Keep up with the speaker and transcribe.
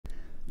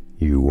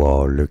You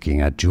are looking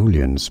at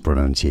Julian's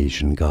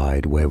pronunciation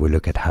guide, where we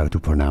look at how to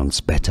pronounce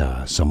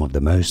better some of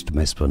the most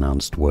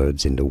mispronounced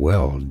words in the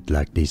world,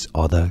 like this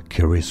other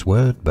curious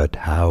word. But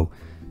how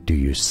do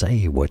you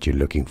say what you're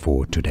looking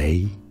for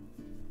today?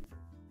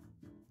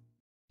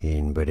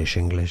 In British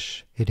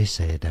English, it is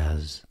said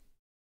as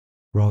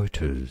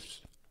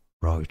Reuters,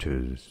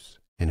 Reuters.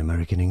 In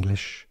American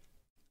English,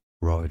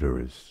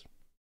 Reuters,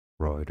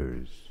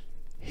 Reuters.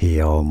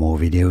 Here are more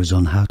videos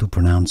on how to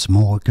pronounce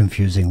more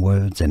confusing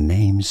words and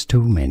names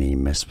too many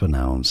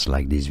mispronounced.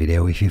 Like this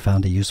video if you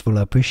found it useful.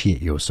 I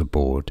appreciate your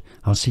support.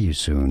 I'll see you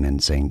soon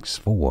and thanks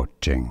for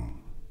watching.